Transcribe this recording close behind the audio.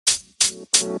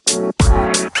Bags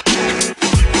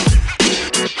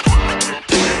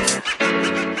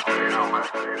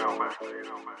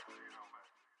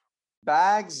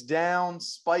down,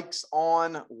 spikes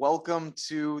on. Welcome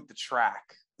to the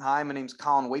track. Hi, my name's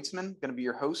Colin Weitzman, going to be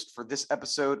your host for this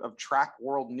episode of Track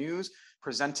World News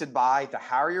presented by The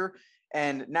Harrier.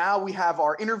 And now we have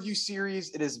our interview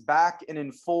series. It is back and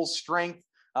in full strength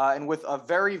and with a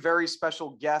very, very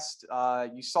special guest.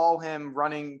 You saw him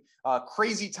running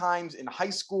crazy times in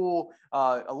high school,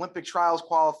 Olympic trials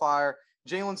qualifier.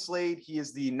 Jalen Slade, he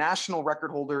is the national record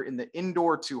holder in the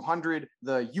indoor 200,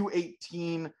 the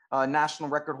U18 national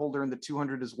record holder in the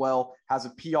 200 as well, has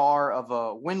a PR of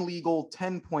a win legal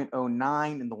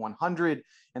 10.09 in the 100,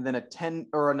 and then a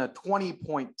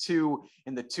 20.2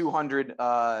 in the 200.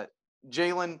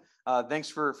 Jalen, thanks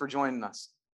for joining us.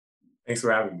 Thanks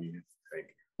for having me. Thank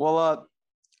you. Well,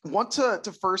 want to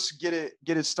first get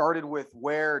it started with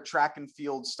where track and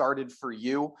field started for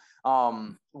you.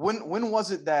 When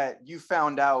was it that you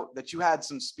found out that you had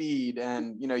some speed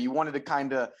and you wanted to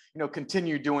kind of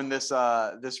continue doing this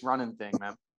running thing,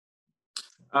 man?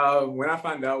 When I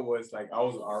found out was I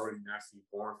was already naturally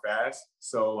born fast,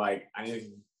 so I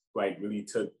didn't really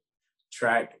took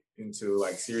track into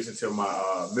serious until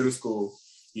my middle school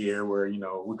year, where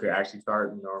we could actually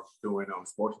start doing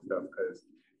sports and stuff, because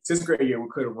 6th grade year, we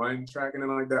couldn't run track and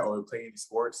anything like that or play any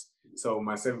sports. So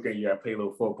my 7th grade year, I played a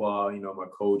little football. My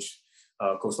coach,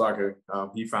 Coach Locker,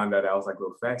 he found that I was a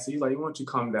little fast. So he's like, why don't you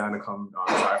come down and come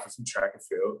try for some track and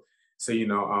field? So, I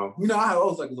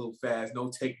was a little fast,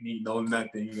 no technique, no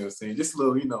nothing, what I'm saying? Just a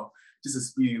little, just a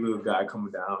speedy little guy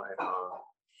coming down.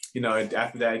 And,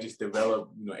 after that, I just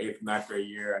developed, 8th, 9th grade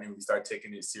year. I didn't really start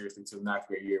taking it seriously until 9th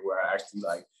grade year, where I actually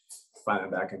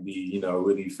find that I can be,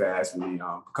 really fast, really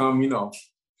become,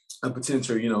 a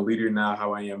potential, leader now,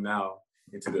 how I am now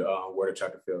into the world of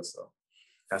track and field. So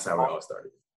that's how it all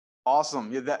started.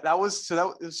 Awesome. Yeah, that was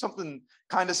something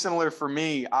kind of similar for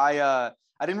me. I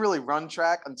didn't really run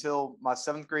track until my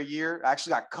 7th grade year. I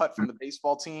actually got cut from the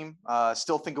baseball team.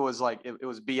 Still think it was it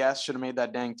was BS. Should have made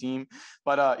that dang team.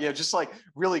 But just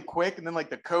really quick. And then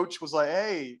the coach was like,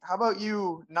 hey, how about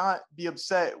you not be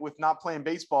upset with not playing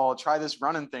baseball? Try this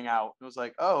running thing out. And it was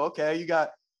like, oh, okay.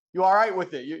 You all right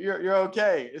with it? You're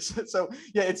okay. So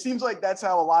yeah, it seems like that's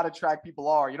how a lot of track people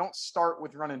are. You don't start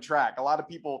with running track. A lot of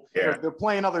people, they're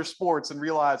playing other sports and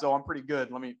realize, oh, I'm pretty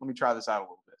good. Let me try this out a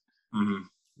little bit. Mm-hmm.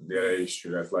 Yeah, that is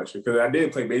true. That's true. Because I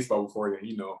did play baseball before then.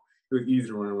 It was easy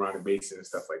to run around the bases and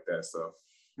stuff like that. So.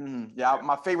 Mm-hmm. Yeah,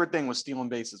 my favorite thing was stealing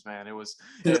bases, man. It was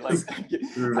just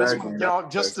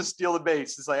to steal the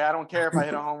base. It's I don't care if I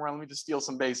hit a home run. Let me just steal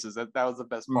some bases. That was the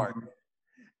best part. Mm-hmm.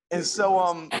 And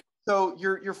so So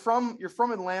you're from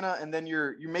Atlanta, and then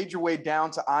you made your way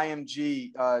down to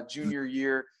IMG junior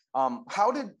year.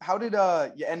 How did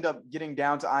you end up getting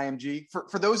down to IMG?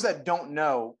 For those that don't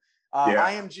know,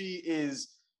 IMG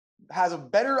has a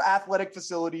better athletic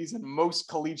facilities than most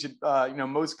collegiate,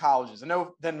 most colleges. I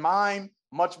know than mine,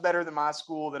 much better than my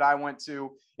school that I went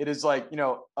to. It is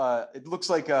it looks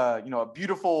like a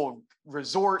beautiful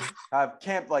resort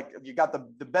camp. You got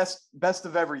the best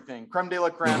of everything, creme de la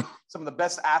creme. Some of the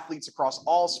best athletes across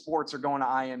all sports are going to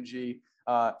IMG.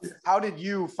 How did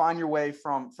you find your way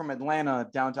from Atlanta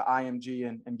down to IMG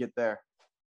and get there?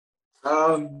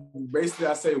 Basically,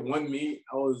 I say one meet.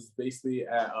 I was basically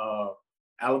at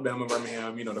Alabama,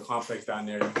 Birmingham, the complex down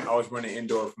there. I was running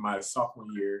indoor for my sophomore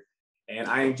year, and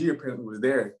IMG apparently was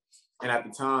there. And at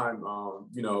the time,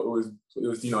 it was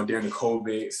during the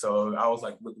COVID, so I was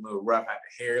looking a little rough, had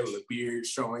the hair, a little beard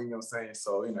showing,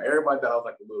 So, everybody thought I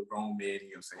was a little grown man,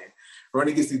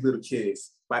 running against these little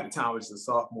kids. By the time I was a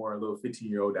sophomore, a little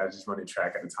 15-year-old, I was just running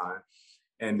track at the time.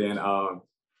 And then I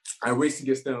raced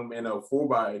against them in a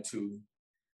 4x2.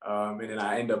 And then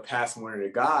I ended up passing one of the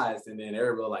guys, and then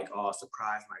everybody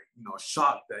surprised,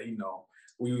 shocked that,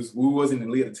 we wasn't in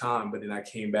the lead at the time, but then I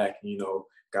came back and,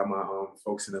 got my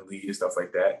folks in the lead and stuff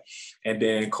like that. And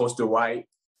then Coach Dwight,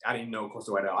 I didn't know Coach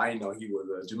Dwight. I didn't know he was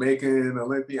a Jamaican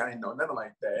Olympian. I didn't know nothing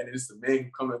like that. And it's a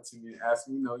man come up to me and ask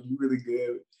me, you really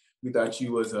good. We thought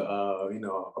you was a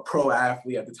pro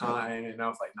athlete at the time. And I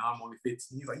was like, no, I'm only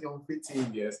 15. He's like, you're only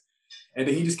 15, yes. And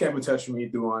then he just kept in touch with me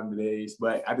through on the days.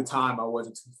 But at the time, I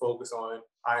wasn't too focused on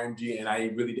IMG, and I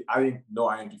didn't know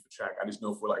IMG for track. I just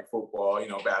know for football,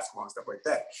 basketball and stuff like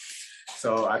that.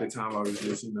 So at the time, I was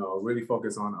just, really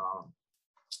focused on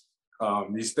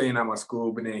just staying at my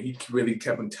school. But then he really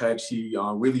kept in touch. He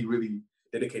really, really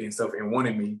dedicated himself and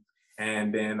wanted me.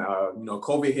 And then,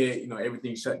 COVID hit,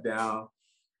 everything shut down.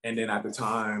 And then at the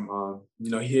time,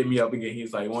 he hit me up again. He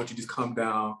was like, why don't you just come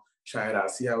down, try it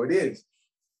out, see how it is.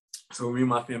 So me and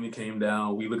my family came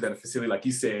down. We looked at the facility, like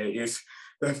you said,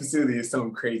 the facility is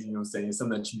something crazy, you know what I'm saying?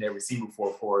 Something that you never seen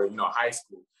before for, you know, high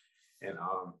school. And,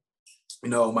 you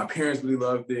know, my parents really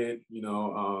loved it. You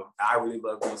know, I really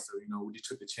loved it. So, you know, we just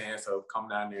took the chance of coming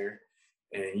down there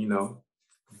and, you know,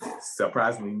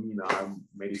 surprisingly, you know, I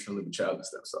made it to Liberty Child and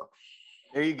stuff. So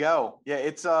There you go. Yeah,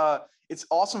 it's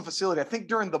awesome facility. I think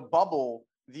during the bubble,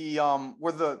 the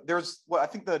where there's what I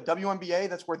think the WNBA,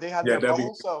 that's where they had yeah, their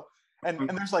bubble. So and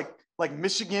there's like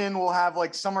Michigan will have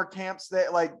like summer camps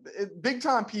that like big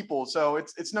time people. So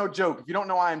it's no joke. If you don't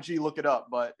know IMG, look it up.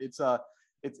 But it's a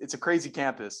crazy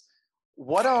campus.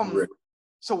 What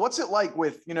so what's it like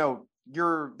with, you know,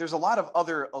 there's a lot of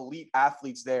other elite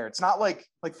athletes there. It's not like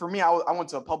for me, I went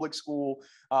to a public school,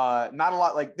 not a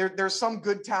lot, like there's some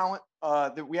good talent,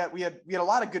 that we had a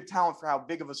lot of good talent for how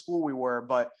big of a school we were,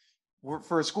 but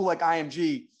for a school like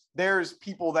IMG, there's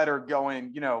people that are going,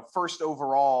 you know, first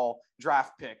overall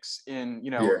draft picks in,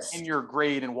 you know, yes. in your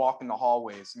grade and walking the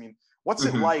hallways. I mean, what's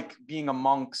it Mhm. like being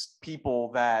amongst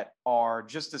people that are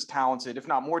just as talented, if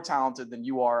not more talented than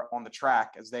you are on the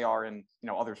track as they are in, you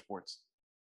know, other sports?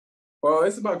 Well,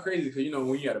 it's about crazy because, you know,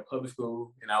 when you're at a public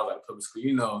school and I was at a public school,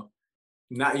 you know,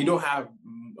 you don't have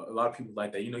a lot of people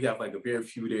like that. You know, you have like a very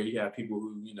few there. You have people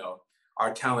who, you know,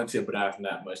 are talented but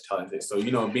not much talented. So,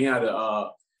 you know, being at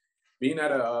a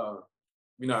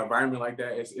you know, environment like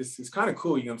that, it's kind of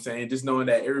cool, you know what I'm saying? Just knowing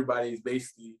that everybody is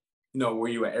basically, you know, where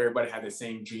you at, everybody have the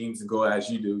same dreams and goal as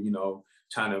you do, you know,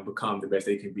 trying to become the best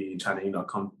they can be and trying to, you know,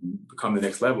 become the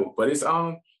next level. But it's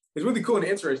really cool and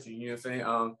interesting, you know what I'm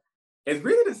saying? It's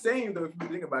really the same though if you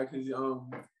think about it, because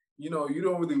you know, you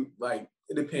don't really like,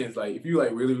 it depends. Like if you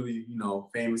like really, really, you know,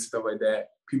 famous stuff like that,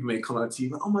 people may come up to you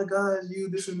like, oh my gosh, you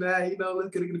this and that, you know, let's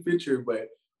get a picture. But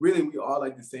really we all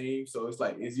like the same. So it's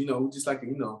like, it's, you know, just like,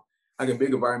 you know, like a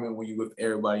big environment when you with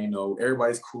everybody, you know,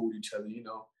 everybody's cool with each other, you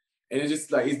know. And it's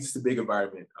just like, it's just a big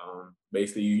environment.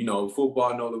 Basically, you know,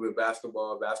 football, know a little bit,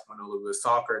 basketball know a little bit,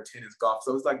 soccer, tennis, golf.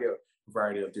 So it's like a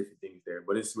variety of different things there,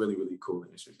 but it's really, really cool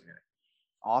and interesting.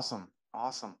 Awesome.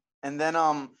 Awesome. And then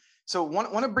so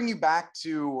want to bring you back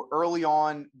to early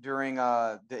on during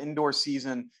the indoor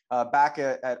season, back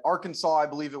at Arkansas, I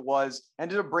believe it was,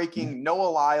 ended up breaking Noah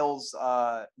Lyles'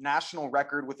 national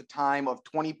record with a time of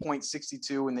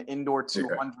 20.62 in the indoor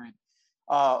 200.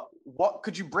 What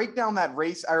could you break down that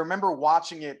race? I remember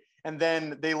watching it, and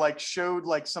then they like showed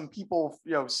like some people,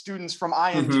 you know, students from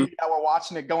IMG that were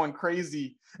watching it going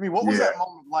crazy. I mean, what was that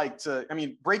moment like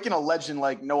breaking a legend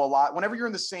like Noah Lyles? Whenever you're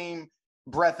in the same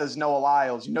breath as Noah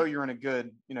Lyles, you know you're in a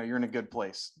good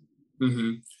place.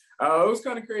 It was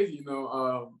kind of crazy, you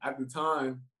know. At the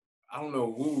time, I don't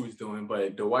know who was doing,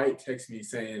 but Dwight texted me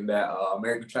saying that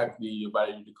American Track League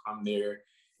invited you to come there,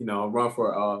 you know, run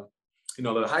for you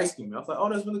know, the high school. I was like,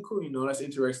 oh, that's really cool. You know, that's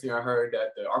interesting. I heard that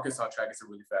the Arkansas track is a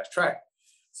really fast track.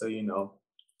 So, you know,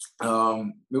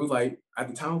 it was like, at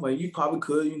the time, I was like, you probably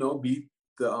could, you know, beat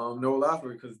the Noah Lyles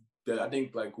because I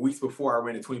think like weeks before I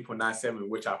ran a 20.97,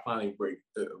 which I finally break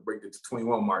the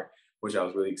 21 mark, which I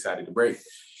was really excited to break.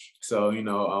 So, you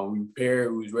know, we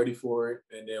prepared, we was ready for it.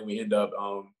 And then we end up,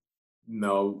 you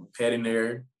know, heading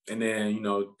there. And then, you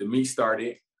know, the meet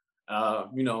started.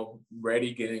 You know,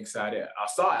 ready, getting excited. I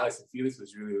saw Allyson Felix,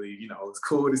 was really, you know, it was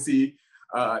cool to see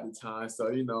at the time. So,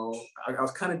 you know, I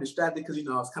was kind of distracted because, you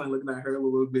know, I was kind of looking at her a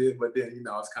little bit, but then, you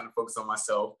know, I was kind of focused on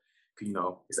myself. You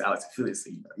know, it's Allyson Felix.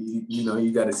 So, you know,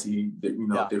 you got to see, you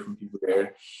know, different people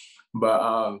there.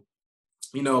 But,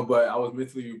 you know, but I was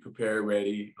mentally prepared,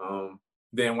 ready.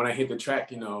 Then when I hit the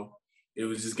track, you know, it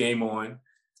was just game on.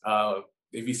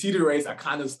 If you see the race, I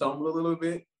kind of stumbled a little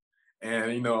bit.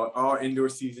 And, you know, all indoor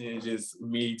season is just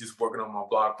me just working on my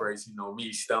block race, you know,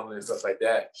 me stumbling and stuff like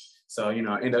that. So, you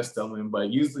know, I end up stumbling, but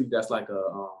usually that's like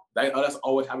that's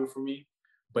always happened for me.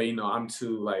 But, you know, I'm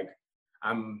too like,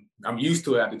 I'm used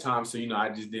to it at the time. So, you know, I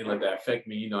just didn't let that affect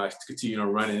me. You know, I continue on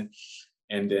running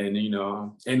and then, you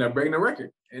know, end up breaking the record.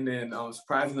 And then I was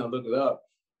surprised and I looked it up.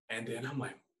 And then I'm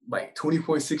like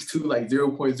 20.62, like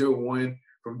 0.01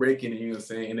 from breaking it, you know what I'm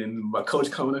saying? And then my coach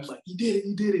coming up, like, you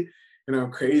did it. And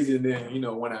I'm crazy. And then, you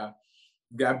know, when I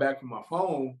got back from my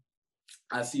phone,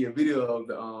 I see a video of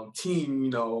the team,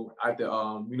 you know, at the,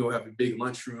 you know, have a big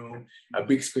lunchroom, a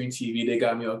big screen TV. They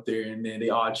got me up there and then they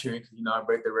all cheering because, you know, I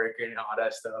break the record and all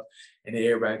that stuff. And then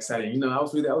everybody excited. You know, I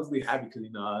was really happy because,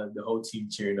 you know, the whole team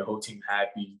cheering, the whole team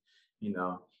happy, you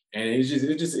know. And it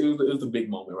was a big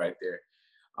moment right there.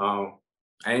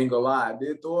 I ain't gonna lie, I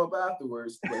did throw up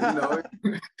afterwards, but you know,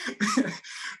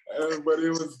 but it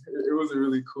was a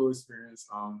really cool experience.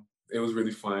 It was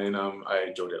really fun. I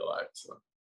enjoyed it a lot. So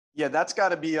Yeah, that's got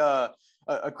to be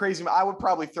a crazy. I would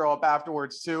probably throw up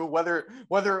afterwards too, whether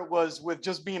it was with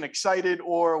just being excited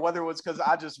or whether it was because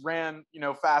I just ran,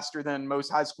 faster than most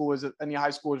high schoolers, any high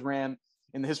schoolers ran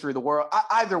in the history of the world.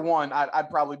 Either one, I'd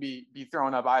probably be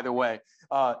throwing up either way.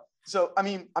 So, I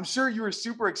mean, I'm sure you were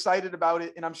super excited about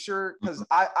it. And I'm sure because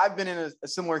I've been in a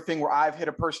similar thing where I've hit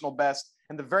a personal best.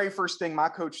 And the very first thing my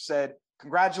coach said,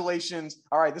 congratulations.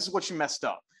 All right, this is what you messed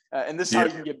up. And this is how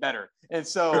you can get better. And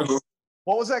so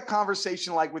what was that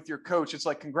conversation like with your coach? It's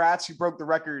like, congrats, you broke the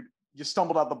record. You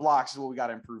stumbled out the blocks is what we got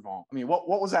to improve on. I mean, what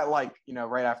was that like,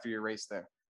 right after your race there?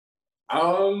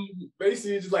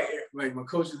 Basically just like my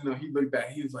coach, he looked back,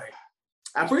 he was like,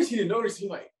 at first he didn't notice, he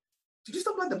like, did you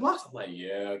stumble at the blocks? I'm like,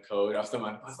 yeah, coach, I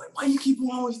stumbled at the blocks. Like, why you keep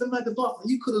on stumbling at the blocks?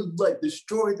 Like, you could have like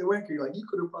destroyed the record. Like, you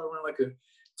could have probably run like a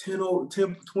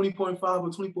 20.5 or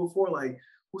 24.4. Like,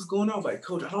 what's going on? I was like,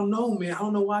 coach, I don't know, man. I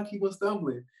don't know why I keep on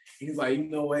stumbling. And he's like, you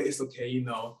know what? It's okay.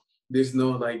 There's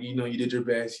no like, you did your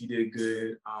best. You did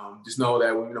good. Just know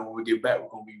that when we get back, we're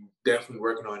gonna be definitely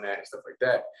working on that and stuff like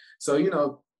that. So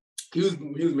he was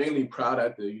mainly proud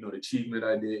at the the achievement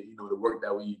I did. The work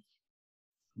that we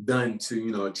done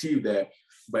to achieve that.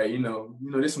 But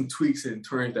there's some tweaks and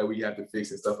turns that we have to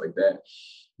fix and stuff like that.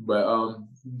 But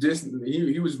just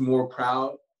he was more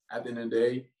proud at the end of the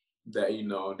day that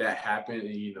that happened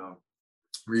and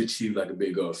we achieved like a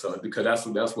big goal. So because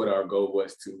that's what our goal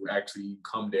was, to actually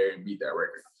come there and beat that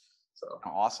record. So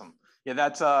awesome. Yeah,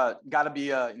 that's got to be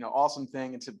a awesome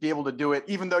thing, and to be able to do it,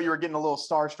 even though you were getting a little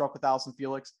starstruck with Allyson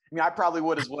Felix. I mean, I probably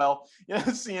would as well.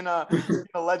 Seeing a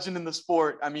legend in the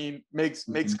sport, I mean, makes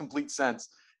complete sense.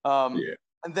 Yeah.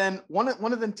 And then one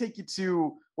of them take you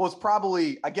to, well, it's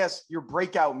probably, I guess, your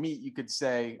breakout meet, you could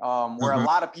say, where a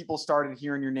lot of people started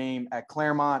hearing your name at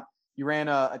Claremont. You ran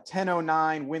a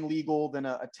 10:09 win legal, then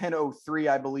a 10:03,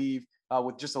 I believe,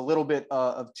 with just a little bit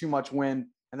of too much wind,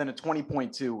 and then a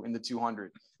 20.2 in the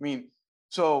 200. I mean,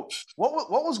 so what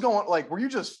was going, like,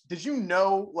 did you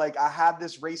know, like, I had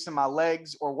this race in my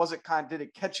legs, or was it did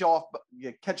it catch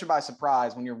you by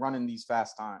surprise when you're running these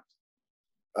fast times?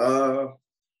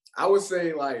 I would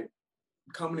say, like,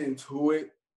 coming into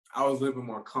it, I was a little bit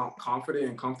more confident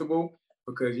and comfortable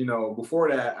because, before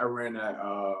that, I ran at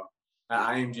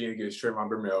IMG against Trayvon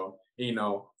Bromell.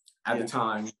 At the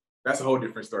time, that's a whole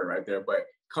different story right there. But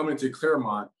coming to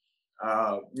Claremont,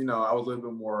 I was a little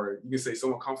bit more, you can say,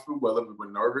 somewhat comfortable, but a little bit more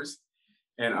nervous.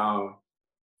 And,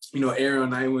 Aaron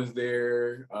Knight was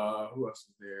there. Who else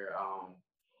was there?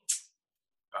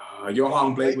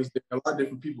 Johan Blake was there. A lot of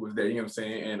different people was there, you know what I'm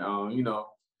saying? And,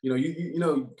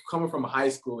 you coming from a high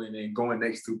school and then going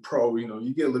next to pro,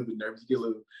 you get a little bit nervous, you get a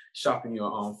little shock in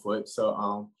your own foot. So,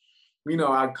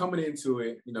 I coming into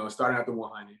it, starting at the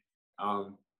 100.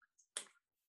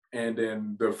 And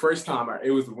then the first time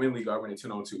it was the win league, I ran a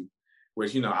 10:02,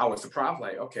 which, I was surprised,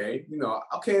 like, okay,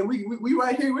 we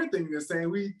right here with them, saying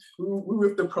we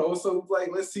with the pros. So like,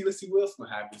 let's see what else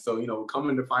gonna happen. So,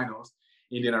 coming to finals,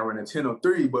 and then I ran a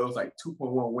 10:03, but it was like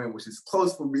 2.1 win, which is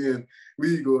close for being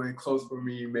legal and close for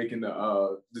me making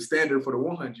the standard for the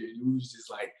 100. And we was just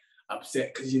like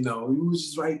upset because, we was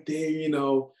just right there,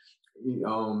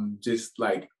 just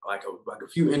like a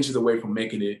few inches away from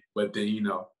making it. But then,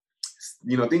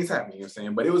 things happen, you know what I'm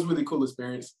saying? But it was really cool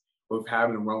experience with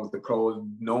having to run with the pros,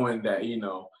 knowing that,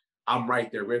 I'm right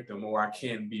there with them, or I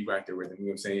can be right there with them, you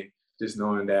know what I'm saying? Just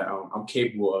knowing that I'm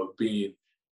capable of being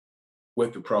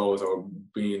with the pros or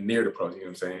being near the pros, you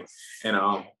know what I'm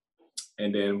saying?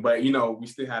 And then, but, we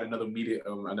still had another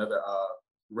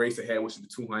race ahead, which is the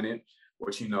 200,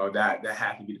 which, that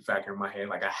had to be the factor in my head.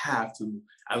 Like, I have to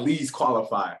at least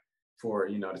qualify for,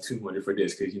 the 200 for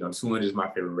this, because, 200 is my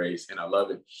favorite race and I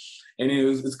love it. And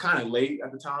it's kind of late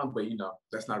at the time, but,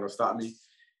 that's not going to stop me.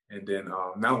 And then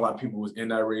not a lot of people was in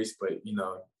that race, but,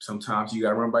 sometimes you got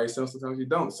to run by yourself, sometimes you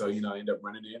don't. So, I end up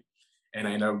running it. And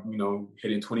I ended up,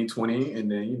 hitting 2020, and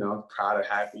then, proud and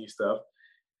happy and stuff.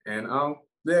 And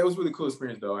yeah, it was a really cool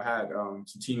experience, though. I had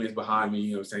some teammates behind me,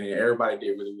 you know what I'm saying? Everybody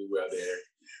did really, really well there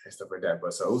and stuff like that.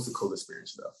 But so it was a cool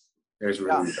experience, though. It was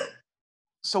really dope.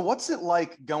 So what's it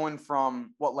like going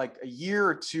from like a year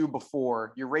or two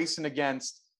before you're racing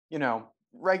against,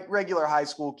 regular high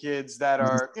school kids that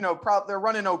are, they're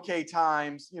running okay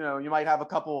times. You might have a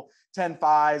couple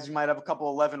 10.5s, you might have a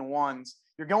couple 11.1s.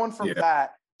 You're going from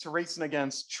that to racing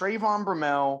against Trayvon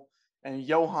Bromell and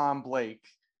Johan Blake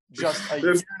just a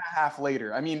year and a half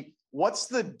later. I mean, what's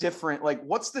the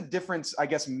difference, I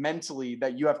guess, mentally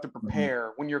that you have to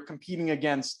prepare when you're competing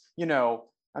against,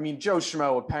 Joe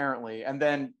Schmo apparently, and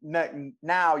then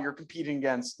now you're competing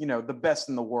against, the best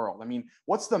in the world. I mean,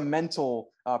 what's the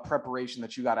mental preparation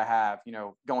that you got to have,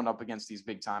 going up against these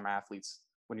big time athletes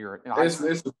when you're in high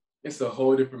school? it's a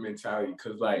whole different mentality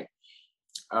because like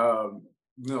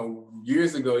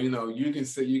years ago, you can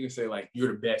say like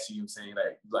you're the best, you know what I'm saying?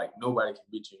 Like nobody can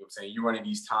beat you, know what I'm saying? You're running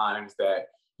these times that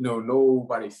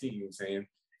nobody's seen, you know what I'm saying?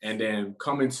 And then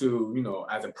coming to,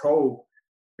 as a pro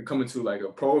and coming to like a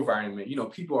pro environment,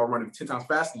 people are running 10 times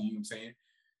faster than you, know what I'm saying?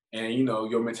 And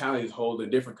your mentality is wholly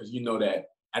different because you know that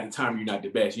at the time you're not the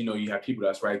best. You have people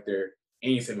that's right there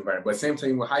in your same environment. But same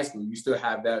thing with high school, you still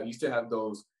have that, you still have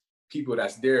those people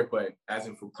that's there, but as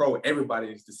in for pro, everybody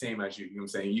is the same as you. You know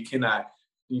what I'm saying?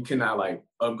 You cannot like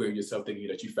upgrade yourself thinking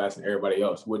that you faster than everybody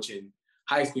else, which in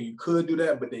high school you could do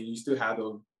that, but then you still have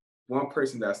those one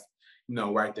person that's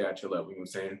right there at your level, you know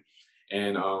what I'm saying?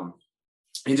 And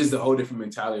it's just a whole different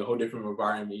mentality, a whole different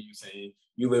environment, you know what I'm saying?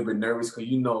 You live with nervous because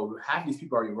half these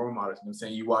people are your role models, you know what I'm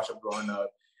saying? You watch them growing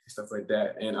up and stuff like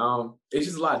that. And it's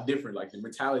just a lot different. Like the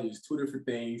mentality is two different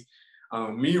things.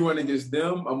 Me running against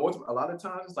them, a lot of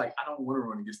times, it's like, I don't want to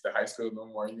run against the high school no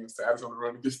more. You know what I'm saying? I just want to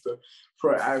run against the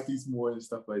pro athletes more and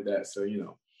stuff like that. So,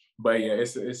 but yeah,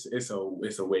 it's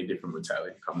a way different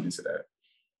mentality coming into that.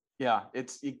 Yeah,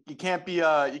 you can't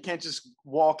you can't just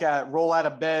roll out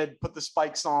of bed, put the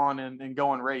spikes on and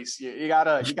go and race. You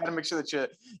gotta make sure that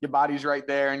your body's right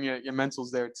there and your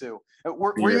mental's there too.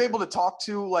 Were you able to talk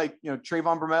to like,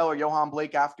 Trayvon Bromell or Johan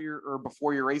Blake after or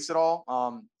before your race at all?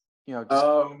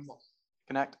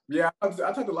 Connect? Yeah, I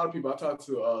talked to a lot of people. I talked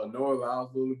to Noah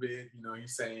Lyles a little bit.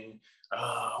 He's saying,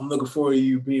 I'm looking forward to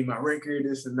you being my record,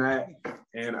 this and that.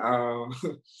 And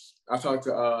I talked to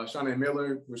Shauna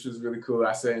Miller, which was really cool.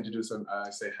 I introduced him. I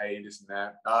said, hey, this and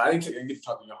that. I didn't get to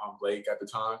talk to Johan Blake at the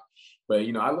time. But,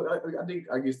 I think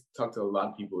I get to talk to a lot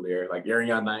of people there, like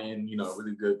Ariane Knighton,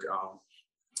 really good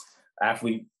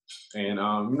athlete. And,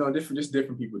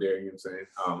 different people there, you know what I'm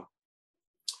saying?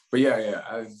 But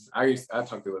yeah, I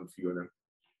talked to a few of them.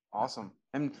 Awesome.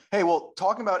 And hey, well,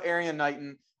 talking about Ariane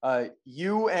Knighton,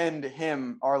 you and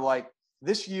him are like,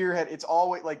 this year it's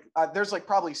always like, there's like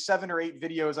probably 7 or 8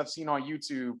 videos I've seen on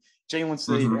YouTube, Jalen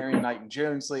Slade, Ariane Knighton,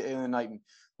 Jalen Slade, Ariane Knighton.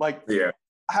 Like, yeah.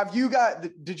 Have you guys,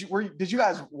 did you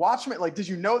guys watch them? Like, did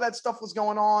you know that stuff was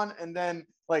going on? And then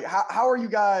like, how are you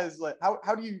guys, like,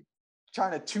 how do you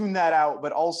trying to tune that out,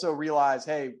 but also realize,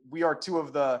 hey, we are 2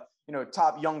 of the,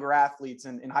 top younger athletes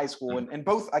in high school and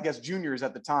both, I guess, juniors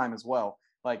at the time as well.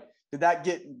 Like,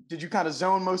 did you kind of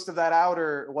zone most of that out,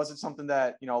 or was it something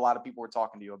that, a lot of people were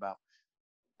talking to you about?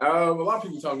 A lot of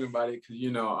people talking about it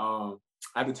because,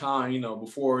 at the time,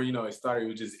 before, it started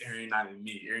with just Ariane and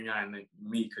me,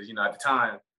 because, at the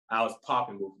time I was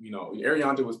popping,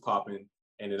 Ariane was popping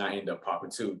and then I ended up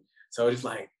popping too. So it's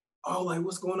like, oh, like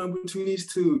what's going on between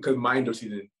these two? Because my indoor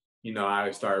season, I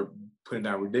started putting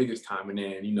down ridiculous time. And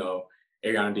then,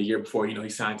 Ariane the year before, he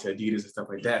signed to Adidas and stuff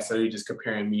like that. So they're just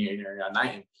comparing me and Ariane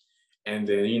Knighton. And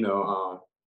then,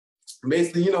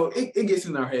 basically, it gets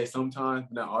in our head sometimes,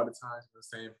 but not all the time, you know what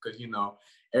I'm saying? Because,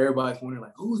 everybody's wondering,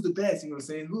 like, who's the best, you know what I'm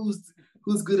saying?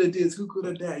 Who's good at this, who's good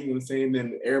at that, you know what I'm saying? And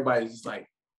then everybody's just like,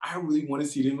 I really want to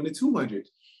see them in the 200.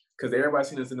 Because everybody's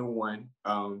seen us in the 1.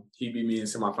 He beat me in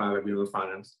semifinals, I beat him in the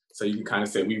finals. So you can kind of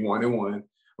say we won and 1.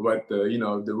 But the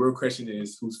real question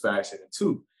is who's faster in the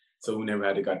 2. So we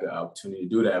never got the opportunity to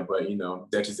do that. But,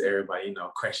 that's just everybody,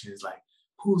 question is like,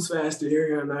 who's faster,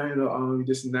 Ariane Knighton,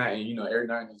 this and that. And, Ariane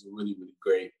Knighton is a really, really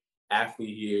great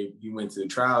athlete here. He went to the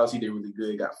trials. He did really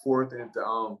good. He got 4th at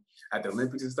the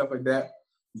Olympics and stuff like that.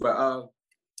 But,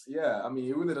 yeah, I mean,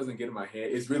 it really doesn't get in my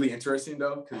head. It's really interesting,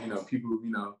 though, because, people,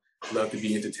 love to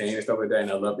be entertained and stuff like that.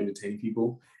 And I love entertaining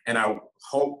people. And I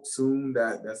hope soon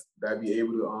that I'll be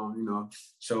able to,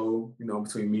 show,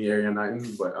 between me and Ariane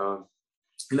Knighton. But,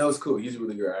 it's cool. He's a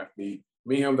really good athlete.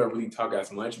 Me and him don't really talk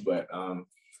as much, but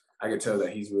I can tell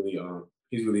that he's really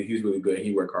good.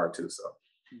 He worked hard too. So,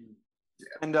 yeah.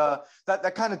 And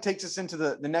that kind of takes us into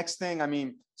the next thing. I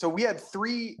mean, so we had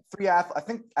three athletes, I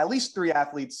think at least 3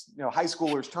 athletes, high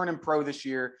schoolers turning pro this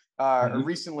year.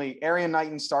 Recently, Ariane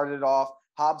Knighton started it off,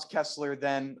 Hobbs Kessler,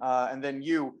 then and then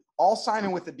you all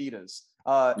signing with Adidas.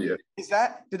 yeah.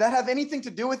 Did that have anything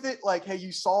to do with it? Like, hey,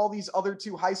 you saw these other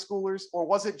 2 high schoolers, or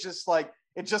was it just like,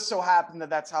 it just so happened that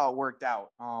that's how it worked out,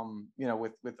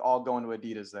 with all going to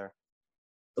Adidas there?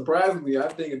 Surprisingly, I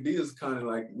think Adidas is kind of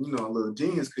like, a little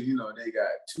genius because, they got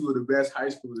 2 of the best high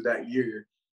schools that year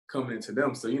coming into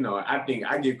them. So, I think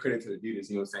I give credit to Adidas,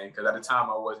 you know what I'm saying? Because at the time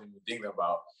I wasn't even thinking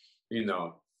about,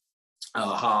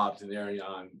 Hobbs and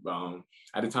Ariane.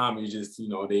 At the time, it was just,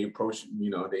 they approached,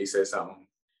 they said something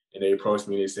and they approached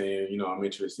me. They saying, I'm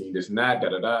interested in this and that,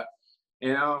 da-da-da.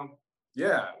 And,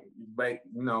 yeah, but,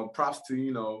 props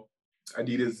to,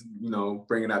 Adidas,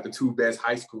 bringing out the 2 best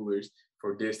high schoolers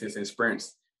for distance and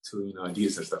sprints to,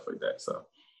 Adidas and stuff like that. So.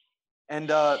 And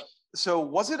so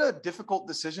was it a difficult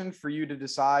decision for you to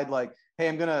decide like, hey,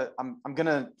 I'm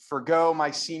gonna forgo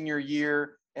my senior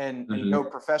year and Mm-hmm. go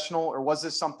professional, or was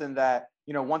this something that,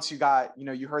 once you got,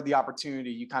 you heard the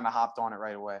opportunity, you kind of hopped on it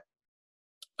right away?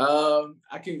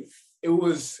 I can. It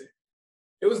was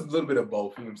a little bit of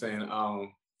both. You know what I'm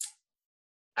saying?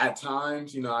 At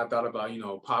times, I thought about,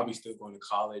 probably still going to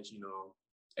college.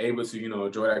 Able to,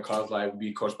 enjoy that college life,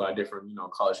 be coached by different,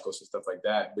 college coaches and stuff like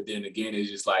that. But then again, it's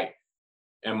just like,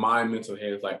 in my mental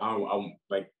head, it's like I'm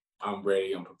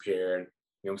ready, I'm prepared.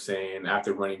 You know what I'm saying?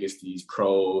 After running against these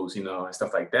pros, and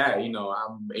stuff like that,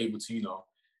 I'm able to,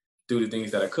 do the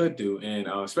things that I could do. And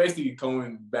especially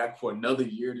going back for another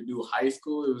year to do high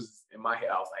school, it was in my head,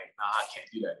 I was like, nah, I can't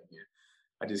do that again.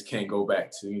 I just can't go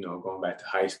back to, going back to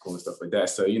high school and stuff like that.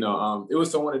 So, it was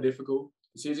somewhat a difficult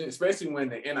decision, especially when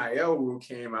the NIL rule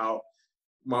came out.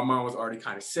 My mom was already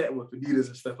kind of set with Adidas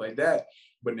and stuff like that.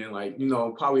 But then, like,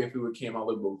 probably if it would came out a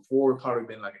little bit before, it probably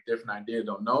been like a different idea.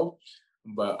 Don't know.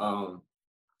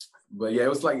 But yeah,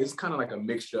 it's kind of like a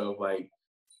mixture of like,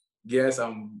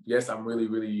 I'm really,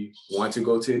 really want to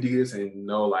go to Adidas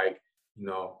and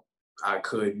I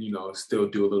could, still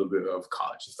do a little bit of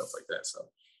college and stuff like that. So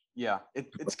Yeah,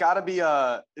 it's got to be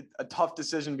a tough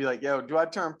decision to be like, yo, do I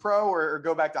turn pro or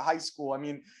go back to high school? I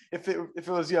mean, if it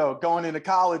was, going into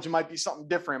college, it might be something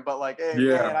different. But like, hey,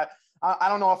 yeah, man, I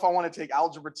don't know if I want to take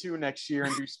Algebra 2 next year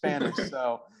and do Spanish.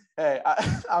 So hey,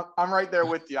 I'm right there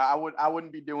with you. I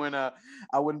wouldn't be doing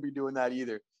that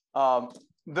either.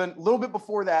 Then a little bit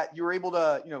before that, you were able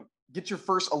to, get your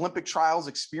first Olympic trials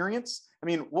experience. I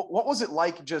mean, what was it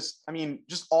like just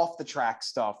off the track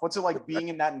stuff? What's it like being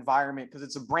in that environment? Because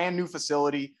it's a brand new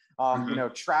facility,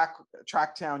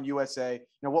 track town, USA.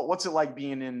 What's it like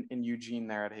being in Eugene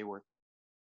there at Hayward?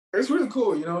 it's really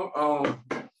cool.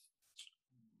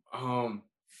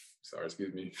 Sorry,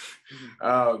 excuse me.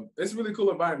 It's a really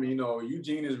cool environment.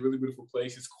 Eugene is a really beautiful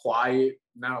place. It's quiet.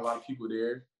 Not a lot of people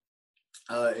there.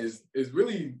 Is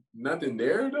really nothing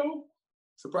there though.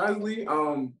 Surprisingly,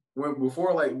 when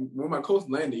my coach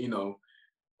landed,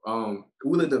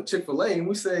 we looked up Chick-fil-A and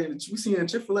we seen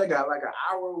Chick-fil-A got like an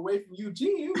hour away from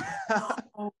Eugene.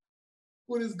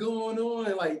 What is going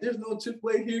on? Like, there's no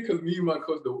Chick-fil-A here because me and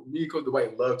Coach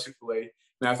Dwight love Chick-fil-A. And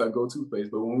that's our go-to place.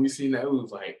 But when we seen that, it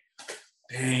was like,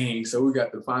 dang. So we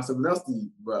got to find something else to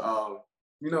eat. But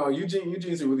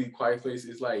Eugene's a really quiet place.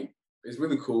 It's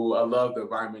really cool. I love the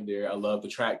environment there. I love the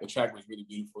track. The track was really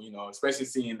beautiful, especially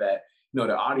seeing that,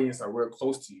 the audience are real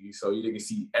close to you. So you can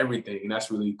see everything. And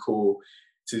that's really cool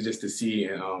to see.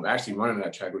 And actually running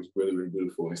that track was really, really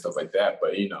beautiful and stuff like that.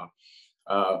 But,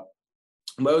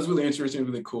 but it was really interesting,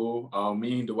 really cool.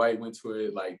 Me and Dwight went to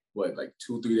it like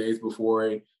 2-3 days before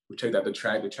it. We checked out the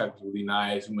track. The track was really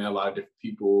nice. We met a lot of different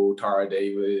people, Tara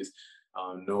Davis,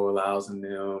 Noah Lyles and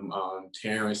them,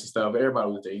 Terrence and stuff.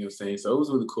 Everybody was there, saying? So it was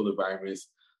really cool environments.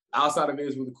 Outside of it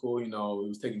was really cool, it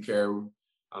was taken care of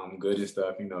good and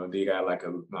stuff. They got like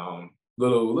a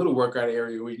little workout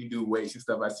area where you can do weights and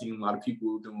stuff. I've seen a lot of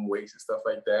people doing weights and stuff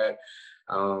like that.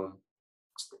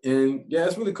 And yeah,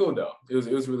 it's really cool though. It was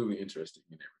really, really interesting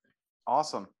and everything.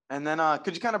 Awesome. And then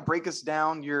could you kind of break us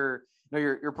down your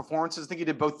performances? I think you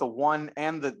did both the 1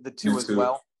 and the 2 as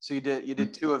well. So you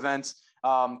did 2 events.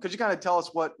 Could you kind of tell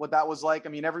us what that was like? I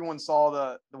mean, everyone saw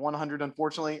the 100,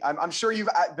 unfortunately. I'm sure you've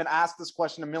been asked this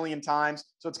question a million times,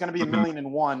 so it's going to be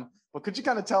 1,000,001. But could you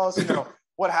kind of tell us,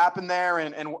 what happened there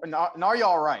and are you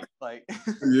all right? Like,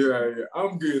 yeah,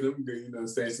 I'm good.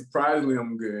 Saying surprisingly,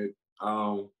 I'm good.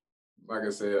 Like I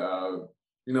said,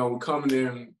 we're coming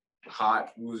in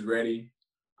hot. We was ready.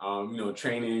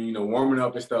 Training, warming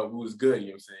up and stuff. It was good.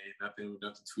 I'm saying? Nothing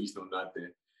tweaks, no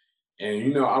nothing.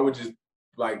 And I would just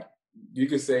like, you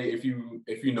could say if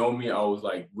you know me, I was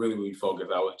like really, really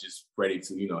focused. I was just ready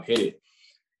to hit it.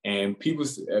 And people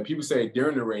say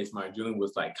during the race my adrenaline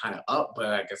was like kind of up, but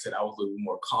like I said, I was a little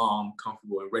more calm,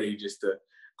 comfortable, and ready just to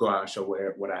go out and show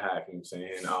what I had. You know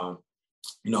what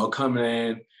I'm saying? Coming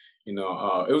in,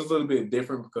 it was a little bit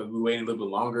different because we waited a little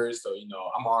bit longer. So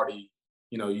I'm already,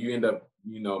 you end up,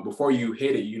 before you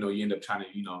hit it, you end up trying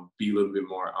to be a little bit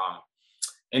more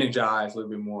energized, a little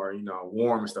bit more,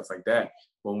 warm and stuff like that.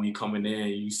 But when you're coming in,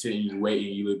 you sit and you wait,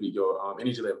 and your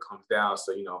energy level comes down.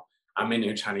 So I'm in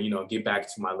there trying to get back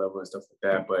to my level and stuff like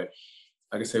that. But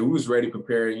like I said, we was ready,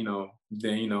 prepared.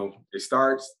 Then it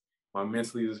starts. My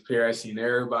mentally was prepared. I seen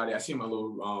everybody. I seen my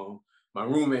little my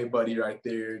roommate buddy right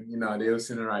there. They were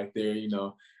sitting right there.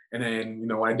 And then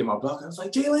when I did my block, I was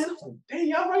like, Jalen, I was like, dang,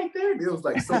 y'all right there. It was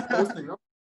like so close to me.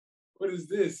 What is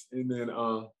this? And then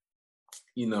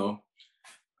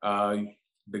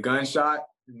the gunshot.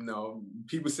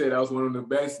 People said that was one of the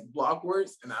best block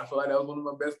works, and I feel like that was one of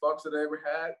my best blocks that I ever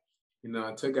had.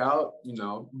 I took out,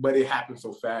 but it happened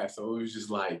so fast. So it was just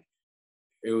like,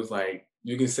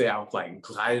 you can say I was like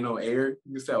gliding on air.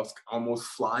 You can say I was almost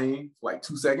flying for like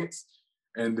 2 seconds.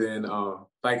 And then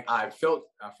like I felt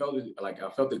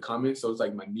it coming. So it's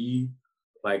like my knee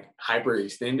like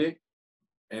hyperextended.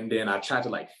 And then I tried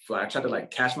to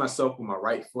catch myself with my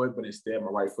right foot, but instead my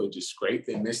right foot just scraped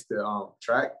and missed the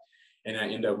track. And I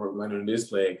ended up running on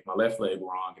this leg, my left leg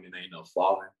wrong, and then I ended up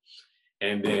falling.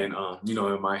 And then,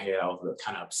 in my head, I was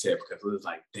kind of upset because it was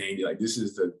like, dang, like this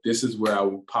is where I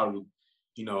would probably,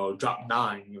 drop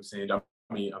 9.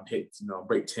 I'm hit,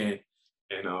 break 10,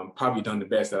 and probably done the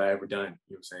best that I ever done.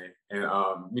 You know what I'm saying?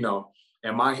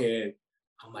 And in my head,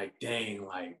 I'm like, dang,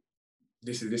 like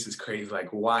this is crazy. Like,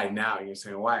 why now? You know what I'm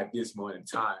saying? Why at this moment in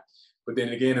time? But then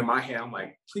again, in my head, I'm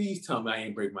like, please tell me I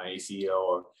ain't break my ACL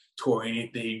or tore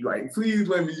anything. Like, please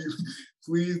let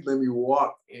me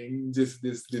walk and just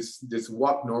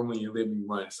walk normally and let me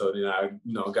run. So then I,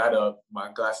 got up,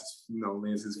 my glasses,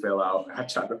 lenses fell out. I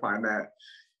tried to find that.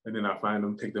 And then I find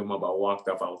them, picked them up. I walked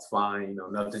up, I was fine,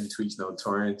 nothing tweaks, no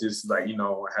torn, just like,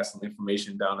 I had some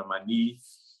inflammation down on my knee.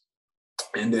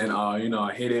 And then,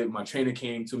 I hit it. My trainer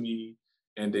came to me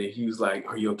and then he was like,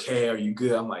 are you okay? Are you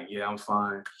good? I'm like, yeah, I'm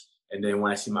fine. And then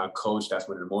when I see my coach, that's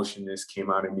when the emotionness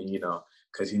came out of me,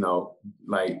 because,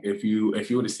 like if you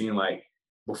would have seen like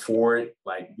before it,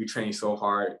 like we trained so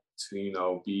hard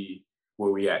to, be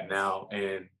where we at now.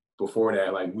 And before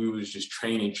that, like we was just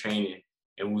training.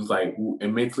 And was like,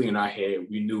 and mentally in our head,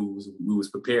 we knew we was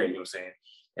prepared, you know what I'm saying?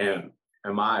 And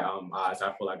in my eyes,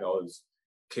 I feel like I was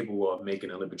capable of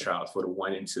making Olympic trials for the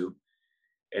 1 and 2.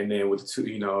 And then with the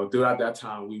 2, throughout that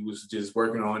time, we was just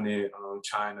working on it,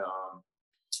 trying to,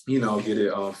 get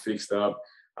it fixed up.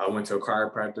 I went to a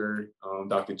chiropractor,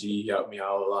 Dr. G, he helped me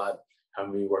out a lot,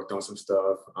 helped me worked on some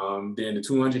stuff. Then the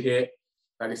 200 hit,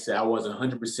 like I said, I wasn't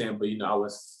 100%, but, I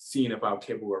was seeing if I was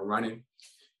capable of running.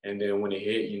 And then when it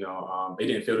hit, it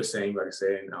didn't feel the same, like I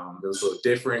said. It was a little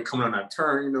different coming on that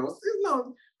turn,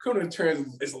 coming on the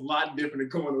turns is a lot different than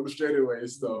coming on the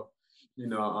straightaways. So,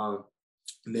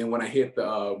 and then when I hit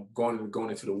the going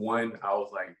into the 1, I was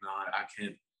like, nah,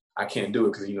 I can't do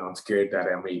it because I'm scared that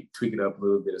I may tweak it up a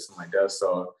little bit or something like that.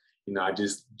 So, I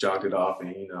just jogged it off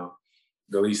and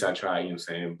the least I tried, you know what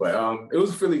I'm saying? But it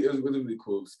was really really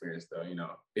cool experience though.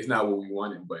 It's not what we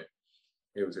wanted, but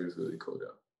it was really cool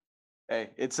though. Hey,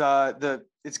 it's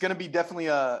gonna be definitely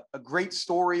a great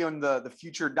story on the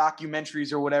future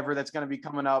documentaries or whatever that's gonna be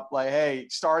coming up. Like, hey,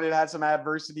 started, had some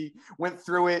adversity, went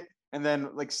through it, and then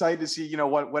like excited to see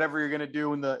whatever you're gonna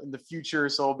do in the future.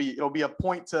 So it'll be a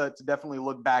point to definitely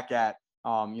look back at,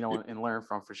 and learn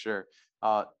from for sure.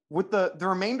 With the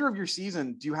remainder of your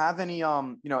season, do you have any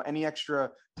any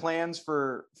extra plans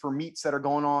for meets that are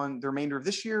going on the remainder of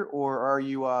this year, or are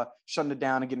you shutting it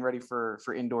down and getting ready for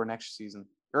indoor next season?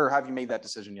 Or have you made that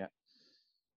decision yet?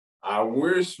 I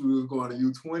wish we was going to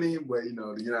U20, but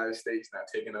the United States not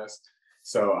taking us.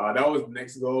 So that was the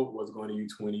next goal, was going to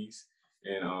U20s.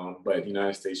 And but the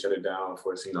United States shut it down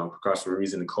for because of a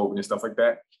reason of COVID and stuff like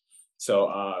that. So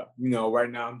right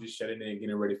now I'm just shutting it,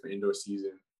 getting ready for indoor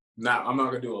season. I'm not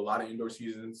gonna do a lot of indoor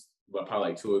seasons, but probably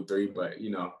like 2 or 3. But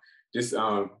just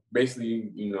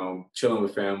basically chilling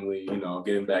with family,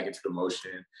 getting back into the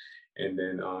motion, and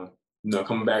then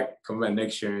coming back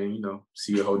next year and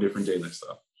see a whole different Jalen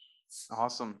stuff.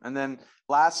 Awesome. And then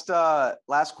last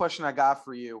question I got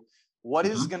for you. What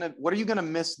are you gonna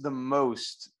miss the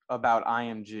most about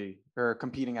IMG or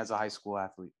competing as a high school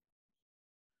athlete?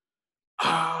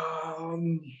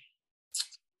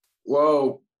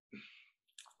 Well,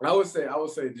 I would say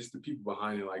just the people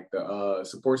behind it, like the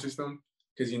support system.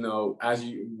 Because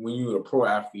when you're a pro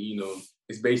athlete,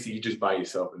 it's basically you just by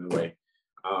yourself in a way.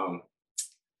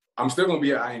 I'm still gonna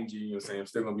be at IMG, you know what I'm saying? I'm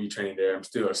still gonna be training there. I'm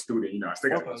still a student, I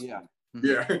still got to yeah.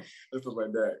 Yeah, and stuff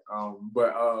like that.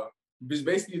 But it's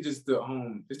basically just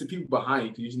the people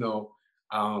behind you, because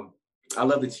I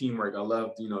love the teamwork. I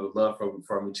love the love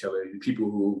from each other, the people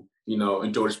who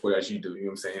enjoy the sport as you do. You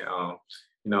know what I'm saying?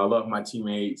 I love my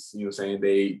teammates. You know what I'm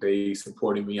saying? They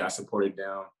supported me. I supported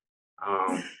them.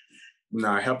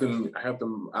 I helped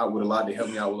them out with a lot. They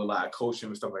helped me out with a lot. I coached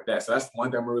them and stuff like that. So that's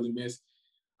one thing I really miss.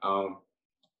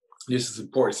 Just a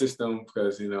support system,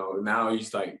 because now you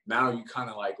kind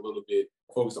of like a little bit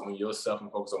focus on yourself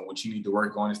and focus on what you need to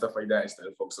work on and stuff like that, instead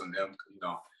of focus on them,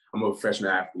 because I'm a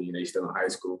professional athlete and they still in high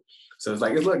school. So it's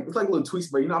like little tweaks,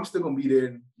 but I'm still gonna be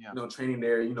there, training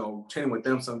there, training with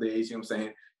them some days, you know what I'm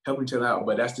saying, helping each other out.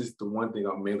 But that's just the one thing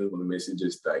I'm mainly gonna miss, is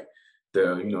just like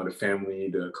the the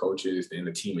family, the coaches, and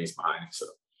the teammates behind it. So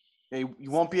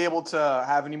You won't be able to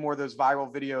have any more of those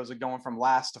viral videos of going from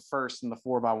last to first in the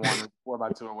 4x1 or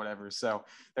 4x2 or whatever. So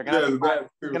they're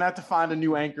gonna have to find a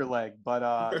new anchor leg,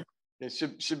 but it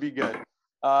should be good.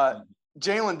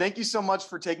 Jalen, thank you so much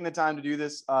for taking the time to do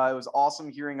this. It was awesome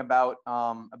hearing about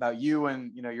you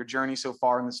and your journey so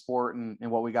far in the sport and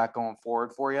what we got going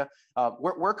forward for you.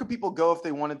 Where could people go if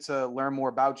they wanted to learn more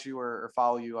about you or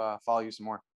follow you some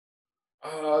more?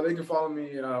 They can follow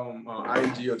me on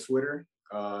IG or Twitter.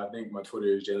 I think my Twitter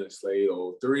is Jalen Slade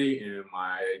 03 and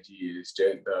my IG is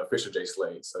the official J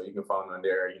Slade. So you can follow me on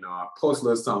there. I post a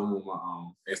little something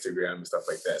on my Instagram and stuff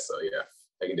like that. So yeah,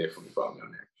 they can definitely follow me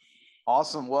on there.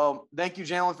 Awesome. Well, thank you,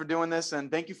 Jalen, for doing this.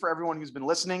 And thank you for everyone who's been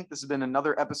listening. This has been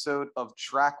another episode of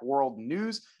Track World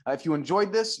News. If you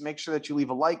enjoyed this, make sure that you leave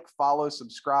a like, follow,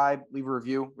 subscribe, leave a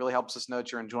review. Really helps us know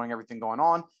that you're enjoying everything going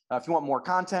on. If you want more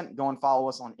content, go and follow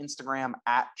us on Instagram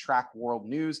at Track World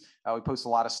News. We post a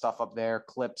lot of stuff up there,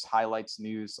 clips, highlights,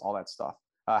 news, all that stuff.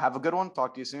 Have a good one.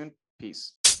 Talk to you soon.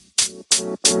 Peace.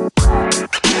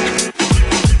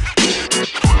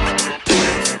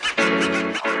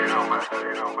 You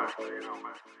know,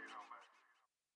 man.